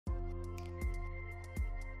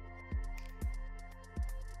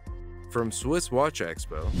From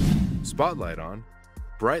SwissWatchExpo, Spotlight on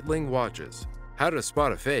Breitling Watches, how to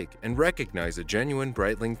spot a fake and recognize a genuine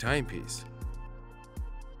Breitling timepiece.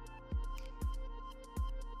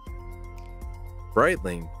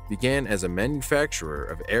 Breitling began as a manufacturer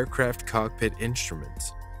of aircraft cockpit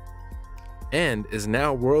instruments and is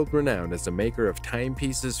now world-renowned as a maker of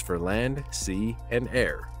timepieces for land, sea, and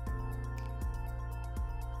air.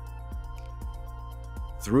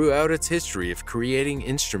 Throughout its history of creating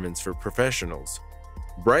instruments for professionals,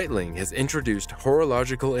 Breitling has introduced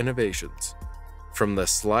horological innovations, from the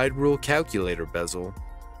slide rule calculator bezel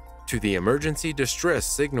to the emergency distress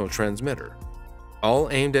signal transmitter,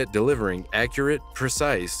 all aimed at delivering accurate,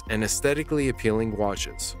 precise, and aesthetically appealing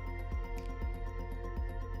watches.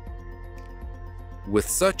 With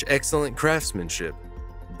such excellent craftsmanship,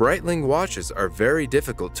 Breitling watches are very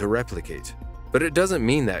difficult to replicate, but it doesn't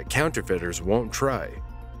mean that counterfeiters won't try.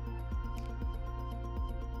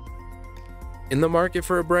 In the market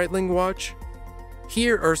for a Breitling watch?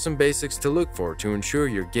 Here are some basics to look for to ensure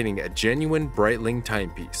you're getting a genuine Breitling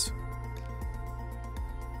timepiece.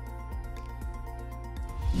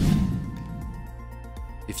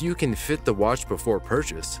 If you can fit the watch before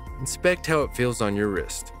purchase, inspect how it feels on your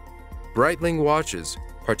wrist. Breitling watches,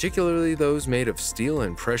 particularly those made of steel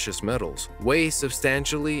and precious metals, weigh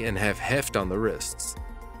substantially and have heft on the wrists.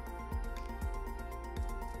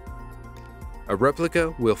 A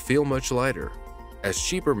replica will feel much lighter, as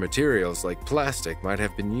cheaper materials like plastic might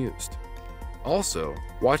have been used. Also,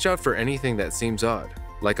 watch out for anything that seems odd,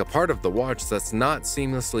 like a part of the watch that's not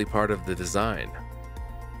seamlessly part of the design.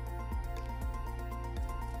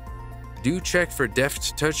 Do check for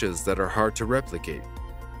deft touches that are hard to replicate.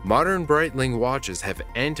 Modern Breitling watches have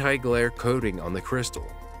anti-glare coating on the crystal,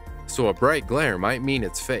 so a bright glare might mean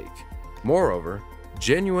it's fake. Moreover,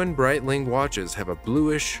 genuine Breitling watches have a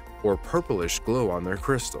bluish or purplish glow on their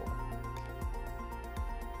crystal.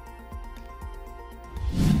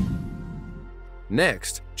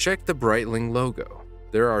 Next, check the Breitling logo.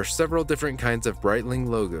 There are several different kinds of Breitling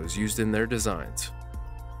logos used in their designs.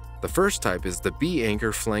 The first type is the B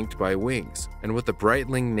anchor flanked by wings and with the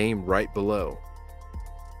Breitling name right below.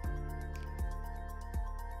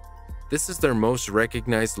 This is their most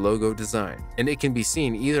recognized logo design, and it can be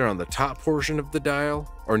seen either on the top portion of the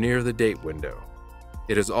dial or near the date window.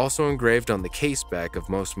 It is also engraved on the case back of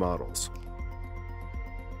most models.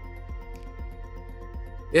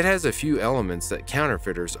 It has a few elements that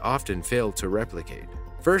counterfeiters often fail to replicate.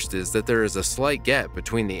 First is that there is a slight gap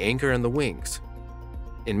between the anchor and the wings.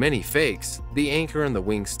 In many fakes, the anchor and the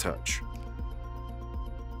wings touch.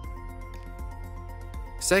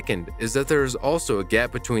 Second is that there is also a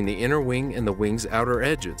gap between the inner wing and the wing's outer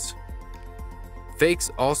edges.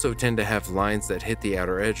 Fakes also tend to have lines that hit the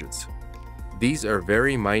outer edges. These are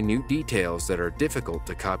very minute details that are difficult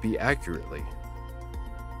to copy accurately.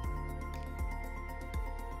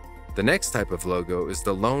 The next type of logo is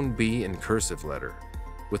the lone B in cursive letter,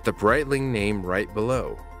 with the Breitling name right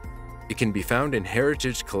below. It can be found in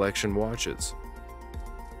Heritage Collection watches.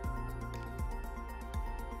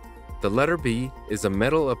 The letter B is a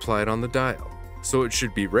metal applied on the dial, so it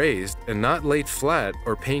should be raised and not laid flat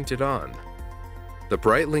or painted on. The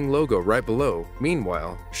Breitling logo right below,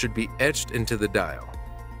 meanwhile, should be etched into the dial.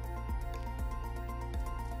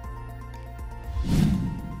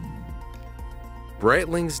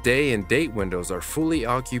 Breitling's day and date windows are fully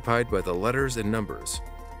occupied by the letters and numbers.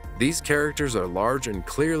 These characters are large and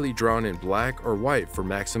clearly drawn in black or white for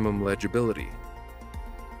maximum legibility.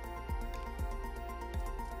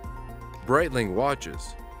 Breitling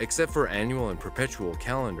watches, except for annual and perpetual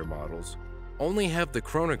calendar models, only have the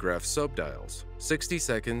chronograph subdials, 60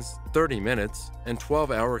 seconds, 30 minutes, and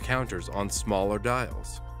 12-hour counters on smaller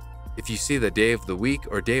dials. If you see the day of the week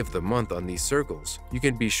or day of the month on these circles, you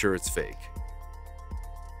can be sure it's fake.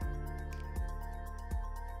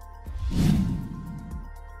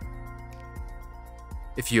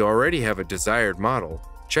 If you already have a desired model,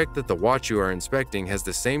 check that the watch you are inspecting has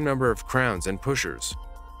the same number of crowns and pushers,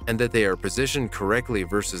 and that they are positioned correctly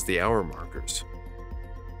versus the hour markers.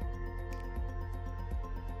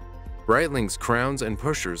 Breitling's crowns and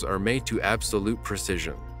pushers are made to absolute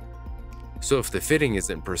precision. So if the fitting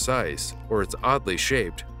isn't precise, or it's oddly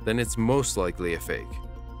shaped, then it's most likely a fake.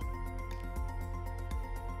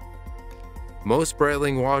 Most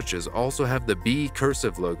Breitling watches also have the B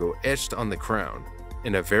cursive logo etched on the crown,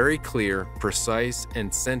 in a very clear, precise,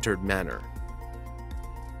 and centered manner.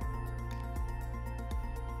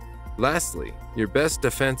 Lastly, your best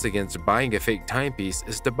defense against buying a fake timepiece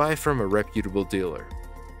is to buy from a reputable dealer.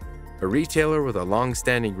 A retailer with a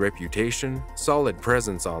long-standing reputation, solid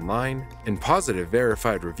presence online, and positive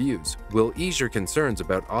verified reviews will ease your concerns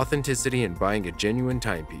about authenticity in buying a genuine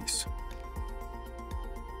timepiece.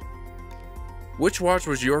 Which watch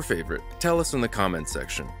was your favorite? Tell us in the comments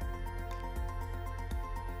section.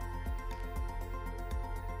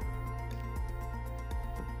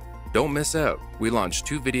 Don't miss out. We launch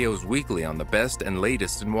 2 videos weekly on the best and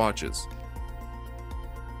latest in watches.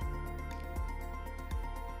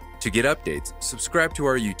 To get updates, subscribe to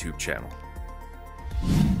our YouTube channel.